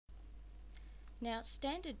Now,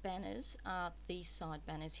 standard banners are these side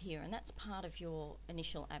banners here, and that's part of your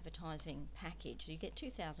initial advertising package. You get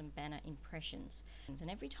 2,000 banner impressions, and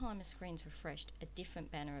every time a screen's refreshed, a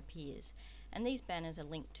different banner appears. And these banners are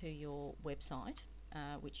linked to your website,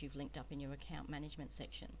 which you've linked up in your account management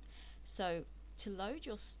section. So to load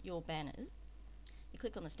your banners, you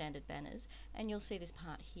click on the standard banners, and you'll see this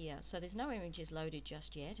part here. So there's no images loaded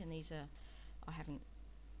just yet, and these are, I haven't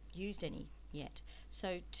used any yet.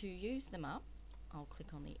 So to use them up, I'll click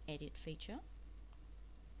on the edit feature.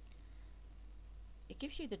 It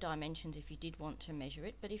gives you the dimensions if you did want to measure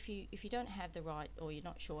it, but if you don't have the right, or you're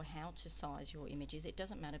not sure how to size your images, it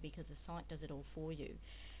doesn't matter because the site does it all for you.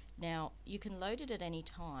 Now, you can load it at any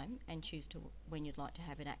time and choose to when you'd like to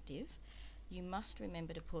have it active. You must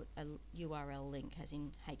remember to put a URL link, as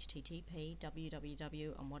in HTTP,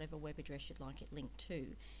 www, and whatever web address you'd like it linked to.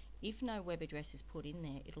 If no web address is put in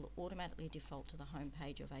there, it'll automatically default to the home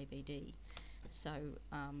page of ABD. So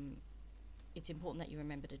it's important that you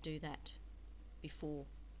remember to do that before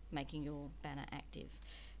making your banner active.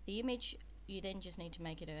 The image, you then just need to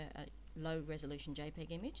make it a low resolution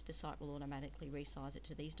JPEG image. The site will automatically resize it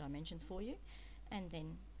to these dimensions for you, and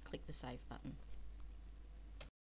then click the save button.